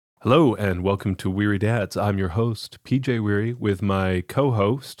Hello and welcome to Weary Dads. I'm your host, PJ Weary, with my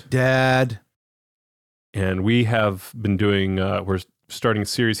co-host, Dad. And we have been doing, we're starting a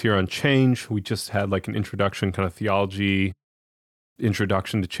series here on change. We just had like an introduction, kind of theology,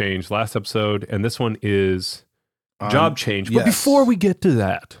 introduction to change last episode. And this one is job change. But before we get to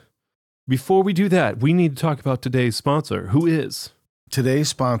that, before we do that, we need to talk about today's sponsor. Who is? Today's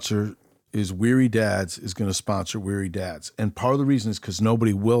sponsor is Weary Dads is going to sponsor Weary Dads. And part of the reason is because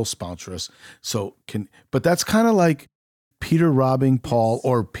nobody will sponsor us. But that's kind of like Peter robbing Paul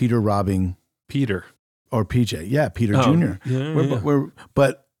or Peter robbing Peter. Or PJ. Yeah, Peter Jr.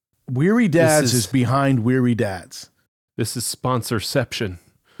 But Weary Dads is behind Weary Dads. This is sponsorception.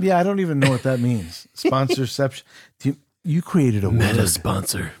 Yeah, I don't even know what that means. Sponsorception. You created a word. Meta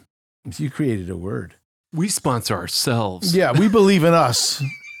sponsor. You created a word. We sponsor ourselves. Yeah, we believe in us.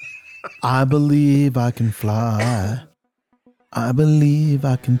 I believe I can fly. I believe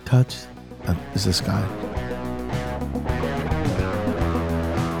I can touch. Is this guy?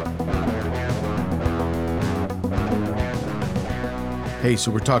 Hey,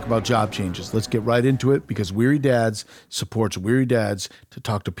 so we're talking about job changes. Let's get right into it because Weary Dads supports Weary Dads to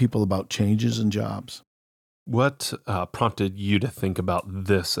talk to people about changes in jobs. What prompted you to think about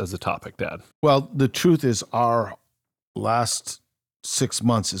this as a topic, Dad? Well, the truth is our last 6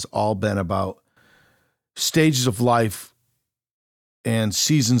 months has all been about stages of life and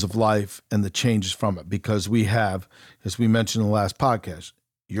seasons of life and the changes from it. Because we have, as we mentioned in the last podcast,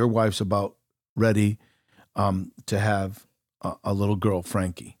 your wife's about ready to have a little girl,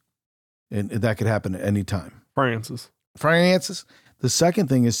 Frankie. And that could happen at any time. Francis. The second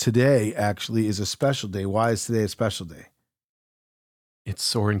thing is today actually is a special day. Why is today a special day? It's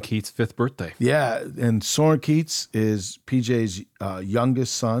Soren Keats' 5th birthday. Yeah, and Soren Keats is PJ's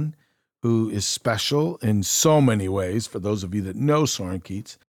youngest son, who is special in so many ways, for those of you that know Soren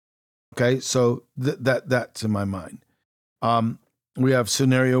Keats. Okay, so that's in my mind. We have a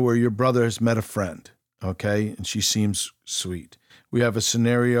scenario where your brother has met a friend, okay, and she seems sweet. We have a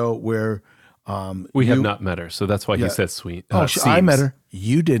scenario where... we have not met her, so that's why he said sweet. I met her.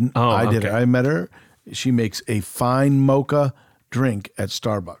 You didn't. I did. I met her. She makes a fine mocha drink at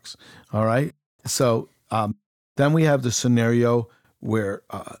Starbucks. All right. So then we have the scenario where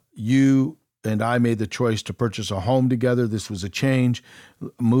you and I made the choice to purchase a home together. This was a change,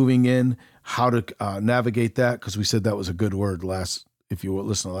 moving in, how to navigate that, because we said that was a good word last. If you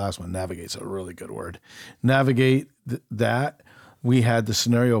listen to the last one, navigate's a really good word. Navigate that. We had the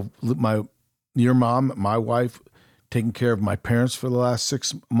scenario of your mom, my wife, taking care of my parents for the last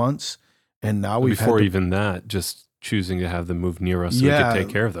 6 months. And now we've just choosing to have them move near us so we could take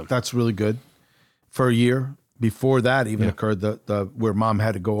care of them. That's really good. For a year. Before that even occurred, the where mom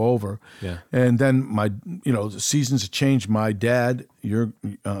had to go over. Yeah. And then the seasons have changed. My dad, your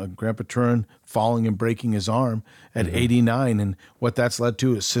Grandpa Turin, falling and breaking his arm at 89, and what that's led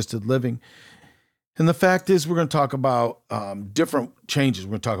to, assisted living. And the fact is, we're going to talk about different changes.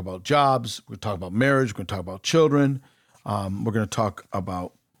 We're going to talk about jobs. We're going to talk about marriage. We're going to talk about children. We're going to talk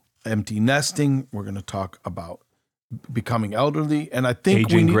about empty nesting. We're going to talk about becoming elderly. And I think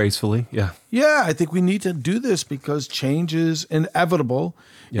aging gracefully. Yeah. Yeah, I think we need to do this because change is inevitable.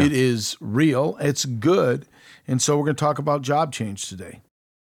 Yeah. It is real. It's good. And so we're going to talk about job change today.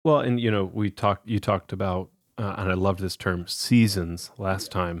 Well, and you talked about, and I loved this term, seasons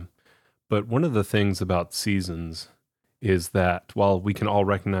last time. But one of the things about seasons is that while we can all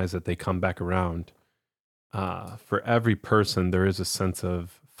recognize that they come back around, for every person, there is a sense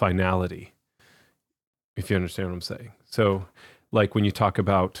of finality, if you understand what I'm saying. So like when you talk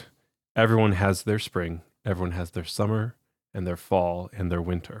about everyone has their spring, everyone has their summer and their fall and their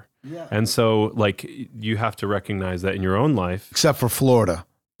winter. Yeah. And so like you have to recognize that in your own life. Except for Florida.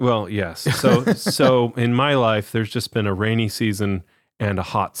 Well, yes. So in my life, there's just been a rainy season and a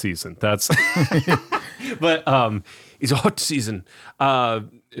hot season. That's, but it's a hot season.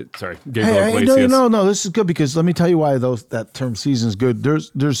 Sorry, no. This is good because let me tell you why that term season is good.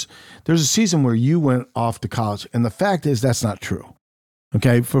 There's a season where you went off to college, and the fact is that's not true.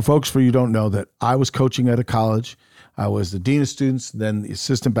 Okay, for you don't know that I was coaching at a college. I was the dean of students, then the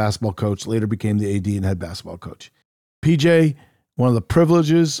assistant basketball coach. Later became the AD and head basketball coach. PJ, one of the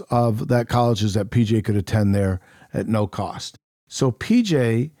privileges of that college is that PJ could attend there at no cost. So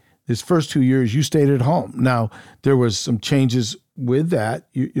PJ, his first 2 years, you stayed at home. Now, there was some changes with that.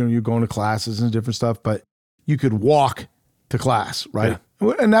 You're going to classes and different stuff, but you could walk to class, right?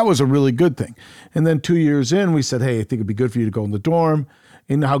 Yeah. And that was a really good thing. And then 2 years in, we said, hey, I think it'd be good for you to go in the dorm.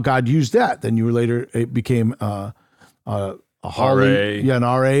 And how God used that. Then you were later, it became a Harley, RA. Yeah, an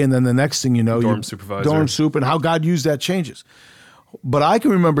RA. And then the next thing you know, dorm supervisor. Dorm soup, and how God used that changes. But I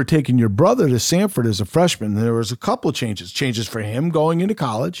can remember taking your brother to Sanford as a freshman. There was a couple of changes for him going into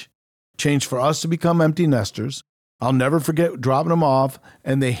college, change for us to become empty nesters. I'll never forget dropping him off,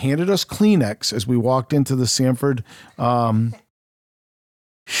 and they handed us Kleenex as we walked into the Sanford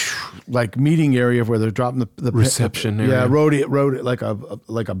like meeting area where they're dropping the reception area. Yeah, wrote it like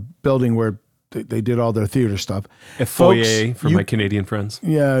a building where they did all their theater stuff. A foyer for my Canadian friends.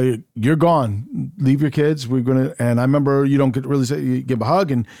 Yeah, you're gone. Leave your kids. And I remember you don't get really say, you give a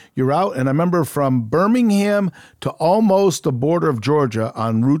hug and you're out. And I remember from Birmingham to almost the border of Georgia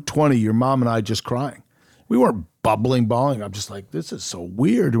on Route 20, your mom and I just crying. We weren't bawling. I'm just like, this is so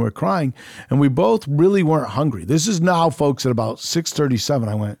weird. And we're crying. And we both really weren't hungry. This is now, folks, at about 6:37.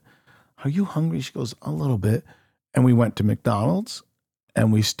 I went, are you hungry? She goes, a little bit. And we went to McDonald's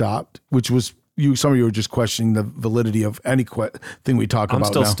and we stopped, which was, some of you were just questioning the validity of any thing we talk about.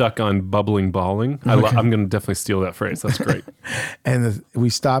 I'm still now. stuck on bubbling balling. Okay. I'm going to definitely steal that phrase. That's great. And we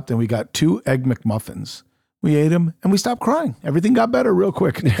stopped and we got 2 Egg McMuffins. We ate them and we stopped crying. Everything got better real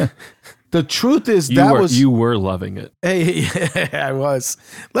quick. The truth is you were loving it. Hey, I was.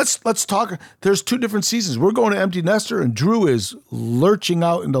 Let's talk. There's 2 different seasons. We're going to empty nester and Drew is lurching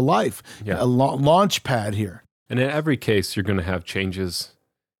out into life. Yeah. A launch pad here. And in every case, you're going to have changes.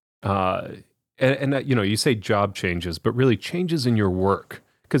 And that, you say job changes, but really changes in your work.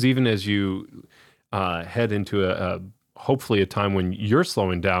 Because even as you head into hopefully a time when you're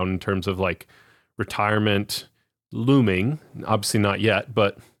slowing down in terms of like retirement looming, obviously not yet,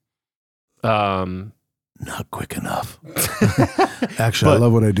 but not quick enough. Actually, I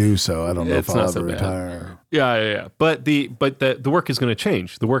love what I do, so I don't know if I'll ever retire. Yeah. But the work is going to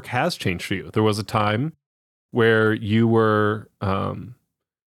change. The work has changed for you. There was a time where you were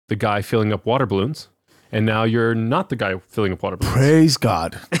the guy filling up water balloons, and now you're not the guy filling up water balloons. Praise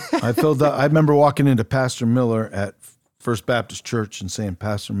God. I filled up. I remember walking into Pastor Miller at First Baptist Church and saying,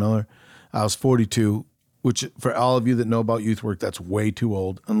 Pastor Miller, I was 42, which for all of you that know about youth work, that's way too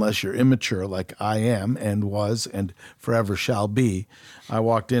old, unless you're immature like I am and was and forever shall be. I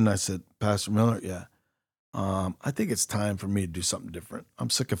walked in, I said, Pastor Miller, yeah, I think it's time for me to do something different. I'm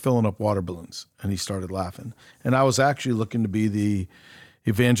sick of filling up water balloons. And he started laughing. And I was actually looking to be the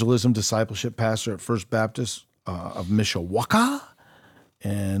evangelism discipleship pastor at First Baptist of Mishawaka.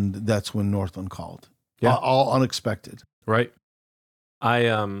 And that's when Northland called. Yeah. All unexpected. Right. I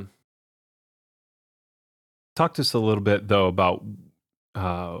talk to us a little bit, though, about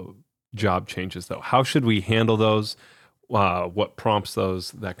job changes, though. How should we handle those? What prompts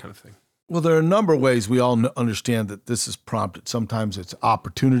those? That kind of thing. Well, there are a number of ways we all understand that this is prompted. Sometimes it's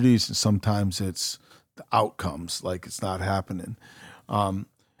opportunities and sometimes it's the outcomes, like it's not happening.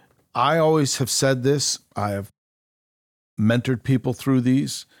 I always have said this. I have mentored people through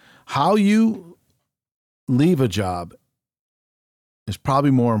these. How you leave a job is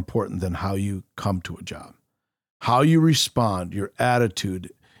probably more important than how you come to a job. How you respond, your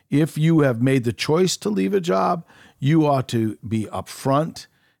attitude. If you have made the choice to leave a job, you ought to be upfront,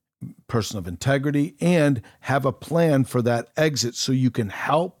 person of integrity, and have a plan for that exit so you can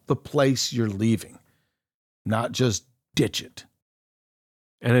help the place you're leaving, not just ditch it.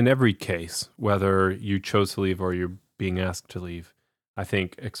 And in every case, whether you chose to leave or you're being asked to leave, I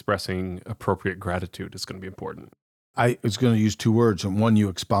think expressing appropriate gratitude is going to be important. I was going to use 2 words, and one you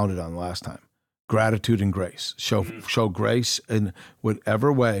expounded on last time. Gratitude and grace. Show grace in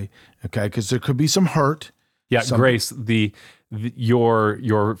whatever way, okay? Because there could be some hurt. Yeah, grace,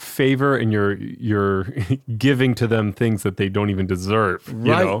 your favor and your giving to them things that they don't even deserve, you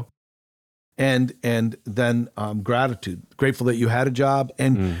know? And then gratitude, grateful that you had a job,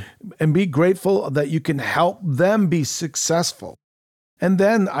 and be grateful that you can help them be successful. And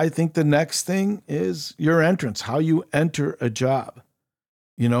then I think the next thing is your entrance, how you enter a job,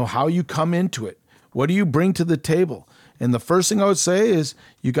 how you come into it. What do you bring to the table? And the first thing I would say is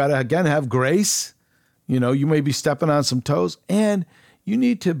you got to, again, have grace. You may be stepping on some toes, and you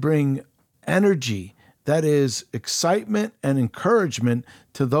need to bring energy. That is excitement and encouragement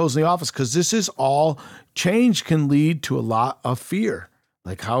to those in the office, because this is all change can lead to a lot of fear.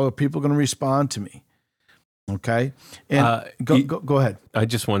 Like, how are people going to respond to me? Okay. And go ahead. I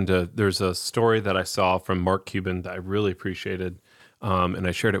just wanted there's a story that I saw from Mark Cuban that I really appreciated. And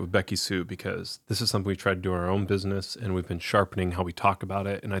I shared it with Becky Sue because this is something we try to do in our own business, and we've been sharpening how we talk about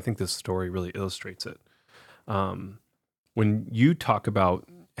it. And I think this story really illustrates it. When you talk about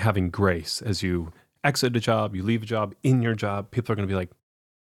having grace as you exit a job, you leave a job, in your job, people are going to be like,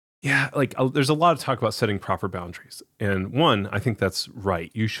 yeah, there's a lot of talk about setting proper boundaries. And one, I think that's right.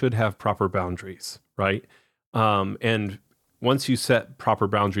 You should have proper boundaries, right? And once you set proper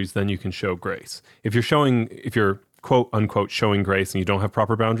boundaries, then you can show grace. If you're quote unquote showing grace and you don't have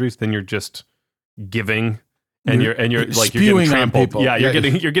proper boundaries, then you're just giving and you're like you're getting trampled. Yeah,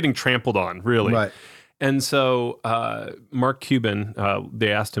 you're getting trampled on, really. Right. And so Mark Cuban,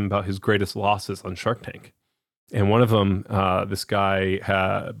 they asked him about his greatest losses on Shark Tank. And one of them, this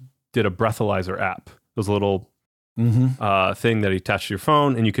guy did a breathalyzer app. It was a little thing that he attached to your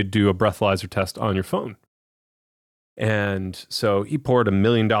phone, and you could do a breathalyzer test on your phone. And so he poured $1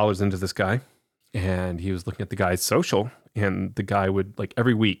 million into this guy, and he was looking at the guy's social, and the guy would, like,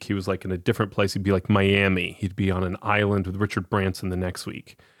 every week, he was like in a different place. He'd be like Miami. He'd be on an island with Richard Branson the next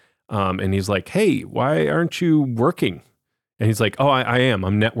week. And he's like, hey, why aren't you working? And he's like, oh, I am.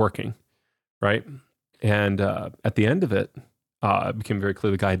 I'm networking. Right. And at the end of it, it became very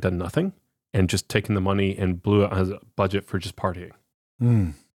clear the guy had done nothing and just taken the money and blew it on his budget for just partying.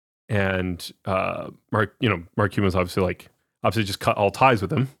 And Mark Cuban was obviously just cut all ties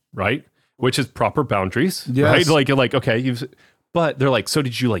with him, right? Which is proper boundaries, right? Like, okay, but they're like, so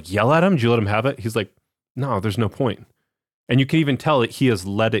did you like yell at him? Did you let him have it? He's like, no, there's no point. And you can even tell that he has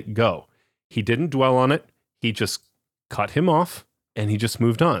let it go. He didn't dwell on it. He just cut him off and he just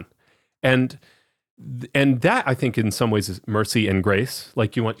moved on. And that, I think, in some ways is mercy and grace.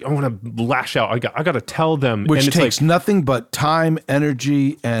 Like I want to lash out. I got to tell them. Which and takes nothing but time,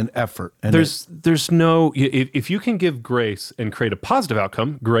 energy, and effort. And there's no, if you can give grace and create a positive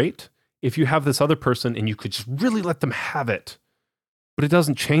outcome, great. If you have this other person and you could just really let them have it, but it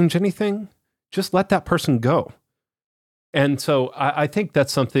doesn't change anything, just let that person go. And so I think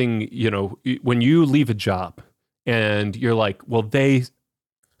that's something, when you leave a job and you're like, well, they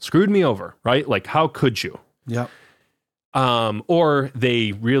screwed me over, right? Like, how could you? Yeah. Or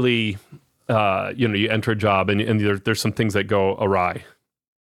they really, you enter a job and there's some things that go awry.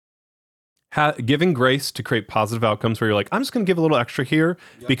 Giving grace to create positive outcomes where you're like, I'm just going to give a little extra here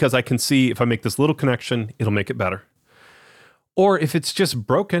because I can see if I make this little connection, it'll make it better. Or if it's just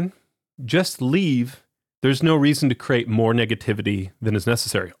broken, just leave. There's no reason to create more negativity than is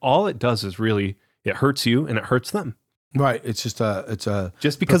necessary. All it does is really, it hurts you and it hurts them. Right. It's just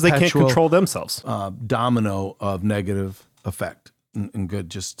just because they can't control themselves. Domino of negative effect and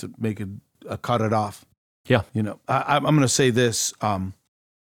good, just to make it cut it off. Yeah. I'm going to say this.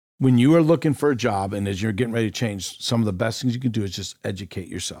 When you are looking for a job and as you're getting ready to change, some of the best things you can do is just educate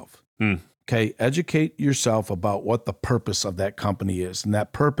yourself. Okay. Educate yourself about what the purpose of that company is. And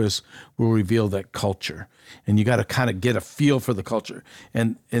that purpose will reveal that culture. And you got to kind of get a feel for the culture.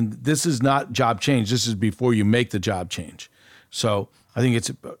 And this is not job change. This is before you make the job change. So I think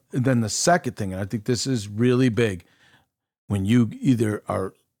then the second thing, and I think this is really big, when you either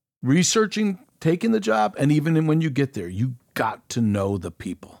are researching, taking the job, and even when you get there, you got to know the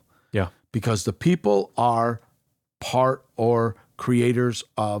people. Yeah. Because the people are part or creators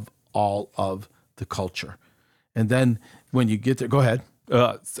of all of the culture. And then when you get there, go ahead.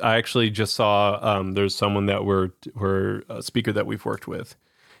 I actually just saw there's someone that we're a speaker that we've worked with,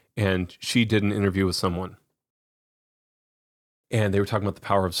 and she did an interview with someone. And they were talking about the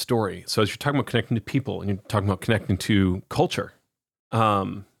power of story. So as you're talking about connecting to people and you're talking about connecting to culture,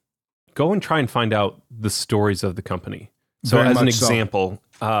 go and try and find out the stories of the company. So as an example,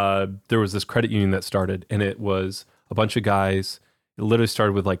 there was this credit union that started, and it was a bunch of guys. It literally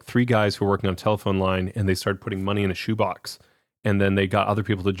started with like 3 guys who were working on a telephone line, and they started putting money in a shoebox. And then they got other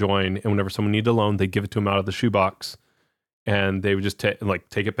people to join, and whenever someone needed a loan, they'd give it to them out of the shoebox, and they would just take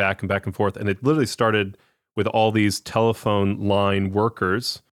it back and forth. And it literally started with all these telephone line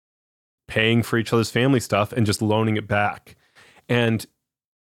workers paying for each other's family stuff and just loaning it back. And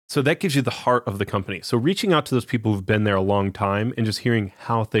so that gives you the heart of the company. So reaching out to those people who've been there a long time and just hearing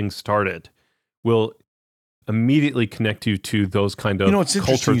how things started will immediately connect you to those kind of it's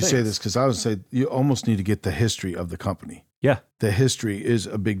interesting you say this, because I would say you almost need to get the history of the company. Yeah. The history is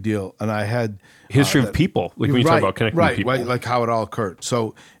a big deal. And I had history of people, like when you talk about connecting to people. Right, like how it all occurred.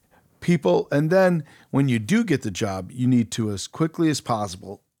 So people, and then when you do get the job, you need to, as quickly as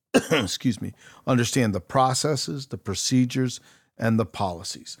possible, understand the processes, the procedures, and the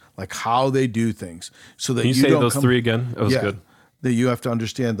policies, like how they do things. So that Can you say those 3 again? That was good. That you have to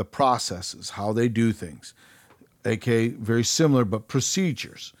understand the processes, how they do things. AKA very similar, but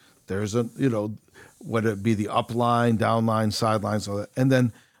procedures. There's whether it be the upline, downline, sidelines, all that. And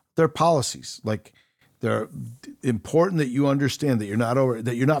then their policies. Like, they're important that you understand that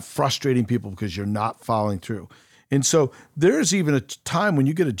you're not frustrating people because you're not following through. And so there's even a time when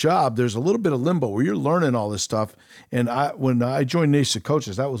you get a job, there's a little bit of limbo where you're learning all this stuff. And when I joined Nation of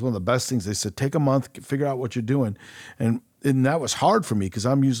Coaches, that was one of the best things. They said, take a month, figure out what you're doing. And that was hard for me because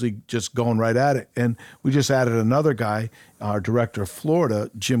I'm usually just going right at it. And we just added another guy, our director of Florida,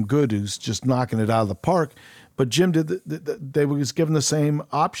 Jim Good, who's just knocking it out of the park. But Jim they was given the same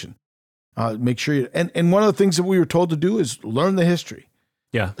option. Make sure you, and one of the things that we were told to do is learn the history.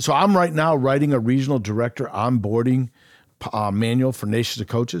 Yeah. So I'm right now writing a regional director onboarding manual for Nations of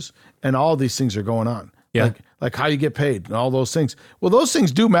Coaches, and all these things are going on. Yeah. Like how you get paid and all those things. Well, those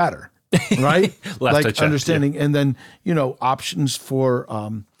things do matter, right? Last I checked, understanding, and then, options for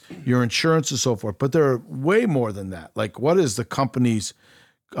your insurance and so forth. But there are way more than that. Like, what is the company's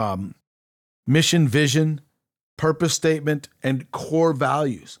mission, vision, purpose statement, and core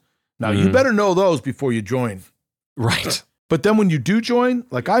values? Now, you better know those before you join. Right. But then when you do join,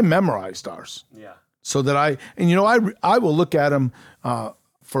 like I memorized ours. Yeah. So that I will look at them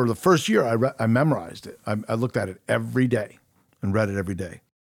for the first year. I memorized it. I looked at it every day and read it every day.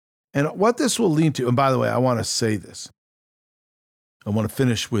 And what this will lead to, and by the way, I want to say this. I want to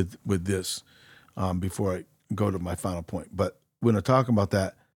finish with this before I go to my final point. But when I talk about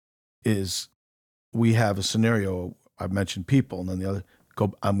that is we have a scenario. I mentioned people, and then the other.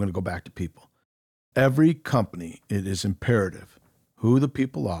 I'm going to go back to people. Every company, it is imperative who the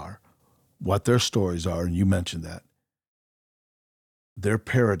people are, what their stories are, and you mentioned that, their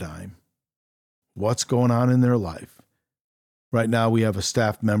paradigm, what's going on in their life. Right now, we have a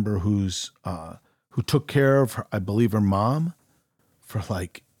staff member who took care of her, I believe, her mom for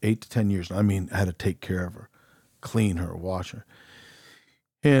like 8 to 10 years. I mean, had to take care of her, clean her, wash her.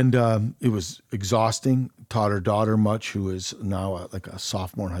 And it was exhausting. Taught her daughter much, who is now like a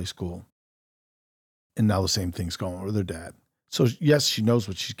sophomore in high school. And now the same thing's going on with her dad. So yes, she knows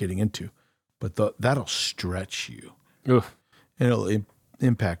what she's getting into, but that'll stretch you. Ugh. And it'll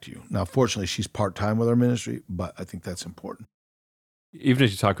impact you. Now, fortunately, she's part-time with our ministry, but I think that's important. Even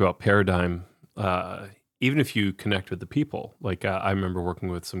as you talk about paradigm, even if you connect with the people, like I remember working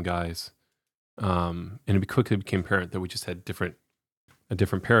with some guys, and it quickly became apparent that we just had a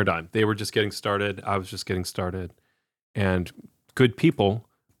different paradigm. They were just getting started. I was just getting started, and good people,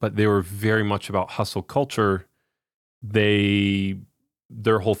 but they were very much about hustle culture.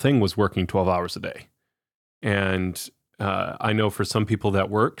 Their whole thing was working 12 hours a day. And I know for some people that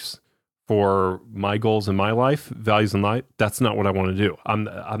works. For my goals in my life, values in life, that's not what I want to do. I'm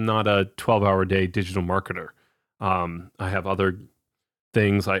not a 12-hour day digital marketer. I have other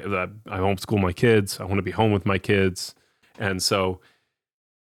things. I homeschool my kids. I want to be home with my kids. And so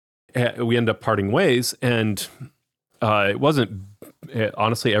we end up parting ways. And it wasn't,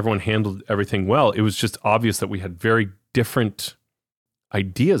 honestly, everyone handled everything well. It was just obvious that we had very different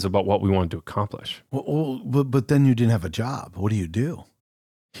ideas about what we wanted to accomplish. But then you didn't have a job. What do you do?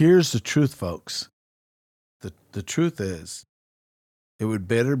 Here's the truth, folks. The truth is, it would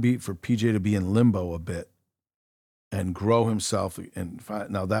better be for PJ to be in limbo a bit and grow himself.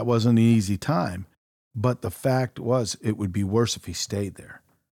 Now, that wasn't an easy time, but the fact was it would be worse if he stayed there.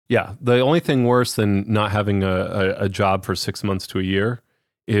 Yeah. The only thing worse than not having a job for 6 months to a year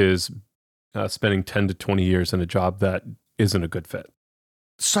is spending 10 to 20 years in a job that isn't a good fit.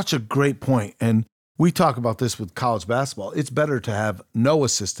 Such a great point. And we talk about this with college basketball. It's better to have no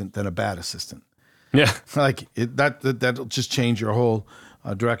assistant than a bad assistant. Yeah. That'll just change your whole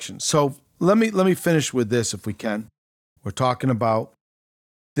direction. So let me finish with this if we can. We're talking about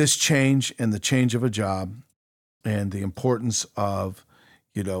this change and the change of a job and the importance of,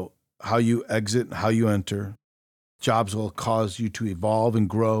 how you exit and how you enter. Jobs will cause you to evolve and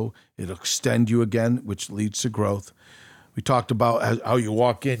grow. It'll extend you again, which leads to growth. We talked about how you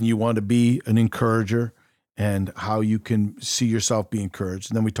walk in, you want to be an encourager and how you can see yourself be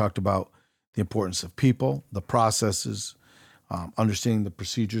encouraged. And then we talked about the importance of people, the processes, understanding the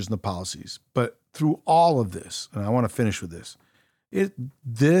procedures and the policies. But through all of this, and I want to finish with this,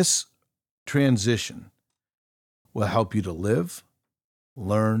 this transition will help you to live,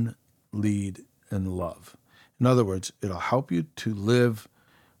 learn, lead, and love. In other words, it'll help you to live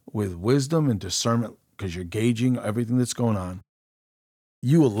with wisdom and discernment because you're gauging everything that's going on.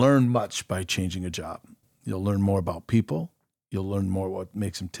 You will learn much by changing a job. You'll learn more about people. You'll learn more what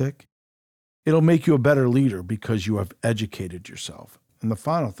makes them tick. It'll make you a better leader because you have educated yourself. And the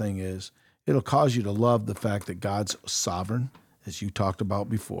final thing is, it'll cause you to love the fact that God's sovereign, as you talked about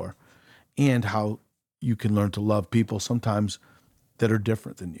before, and how you can learn to love people sometimes that are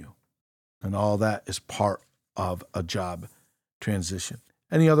different than you. And all that is part of a job transition.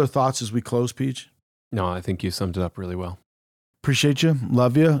 Any other thoughts as we close, Peach? No, I think you summed it up really well. Appreciate you.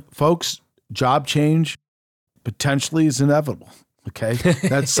 Love you. Folks, job change potentially is inevitable. Okay?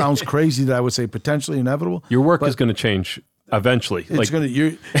 That sounds crazy that I would say potentially inevitable. Your work is going to change eventually. It's going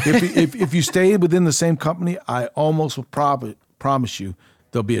to. If you stay within the same company, I almost will promise you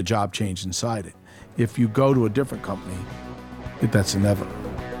there'll be a job change inside it. If you go to a different company, that's inevitable.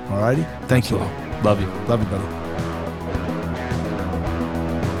 All righty? Thank you all. Love you. Love you, buddy.